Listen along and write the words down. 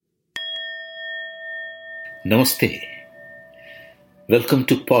Namaste. Welcome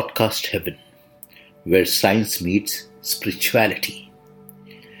to Podcast Heaven, where science meets spirituality.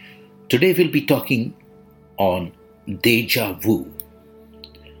 Today we'll be talking on Deja Vu.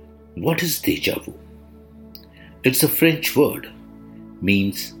 What is Deja Vu? It's a French word,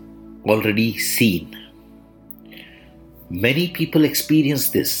 means already seen. Many people experience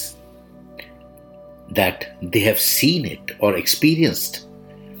this, that they have seen it or experienced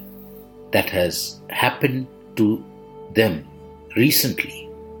that has happened to them recently.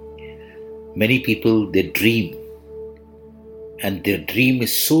 Many people, they dream, and their dream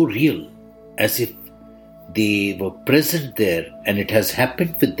is so real as if they were present there and it has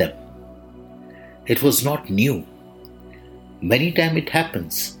happened with them. It was not new. Many times it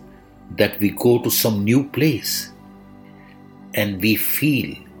happens that we go to some new place and we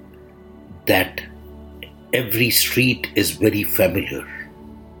feel that every street is very familiar.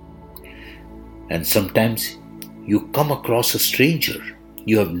 And sometimes you come across a stranger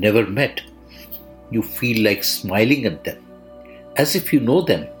you have never met. You feel like smiling at them, as if you know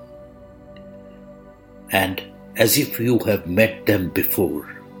them, and as if you have met them before,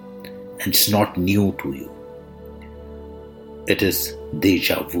 and it's not new to you. It is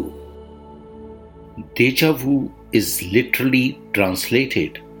Deja Vu. Deja Vu is literally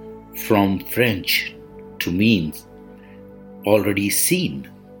translated from French to mean already seen.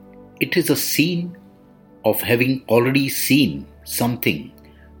 It is a scene of having already seen something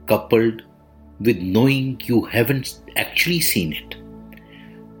coupled with knowing you haven't actually seen it,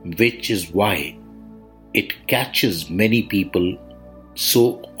 which is why it catches many people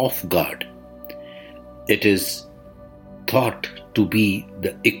so off guard. It is thought to be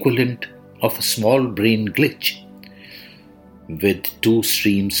the equivalent of a small brain glitch with two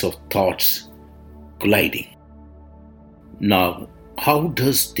streams of thoughts colliding. Now, how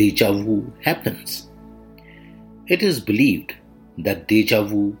does deja vu happens? It is believed that deja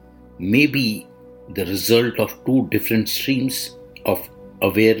vu may be the result of two different streams of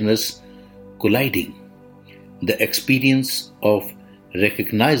awareness colliding. The experience of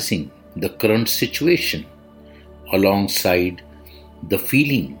recognizing the current situation alongside the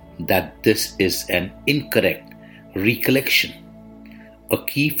feeling that this is an incorrect recollection. A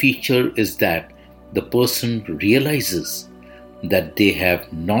key feature is that the person realizes that they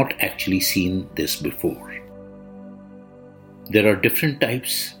have not actually seen this before. There are different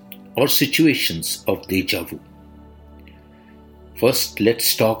types or situations of deja vu. First,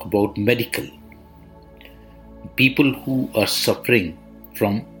 let's talk about medical. People who are suffering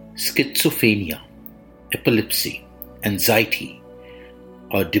from schizophrenia, epilepsy, anxiety,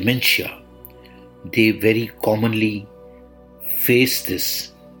 or dementia, they very commonly face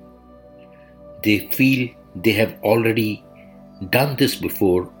this. They feel they have already done this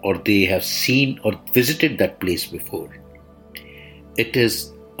before, or they have seen or visited that place before. It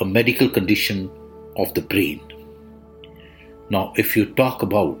is a medical condition of the brain. Now, if you talk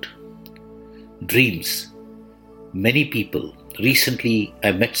about dreams, many people, recently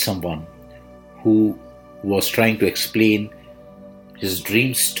I met someone who was trying to explain his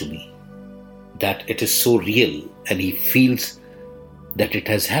dreams to me, that it is so real and he feels that it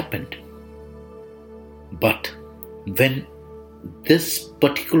has happened. But when this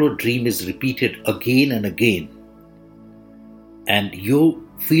particular dream is repeated again and again, and you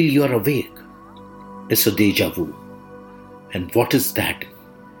feel you are awake, it's a deja vu. And what is that?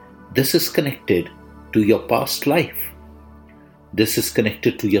 This is connected to your past life. This is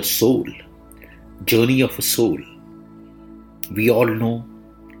connected to your soul, journey of a soul. We all know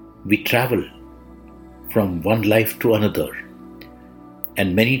we travel from one life to another,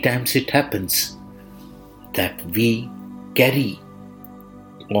 and many times it happens that we carry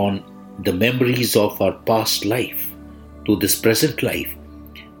on the memories of our past life to this present life,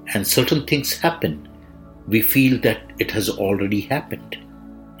 and certain things happen. We feel that it has already happened.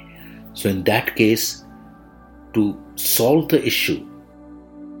 So in that case, to solve the issue,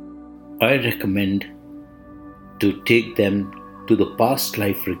 I recommend to take them to the past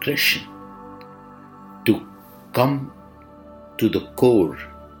life regression, to come to the core,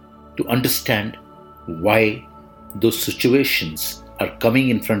 to understand why those situations are coming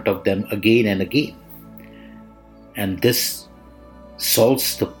in front of them again and again. And this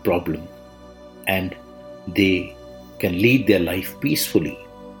solves the problem, and they can lead their life peacefully,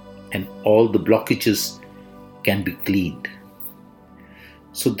 and all the blockages can be cleaned.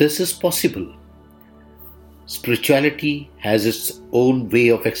 So this is possible. Spirituality has its own way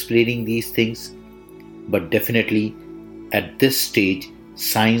of explaining these things, but definitely at this stage,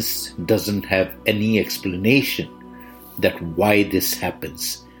 science doesn't have any explanation that why this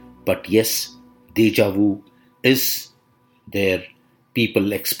happens. But yes, deja vu is there.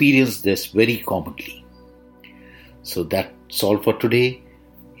 People experience this very commonly. So that's all for today.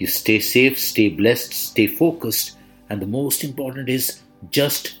 You stay safe, stay blessed, stay focused, and the most important is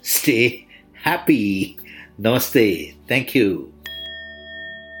just stay happy. Namaste. Thank you.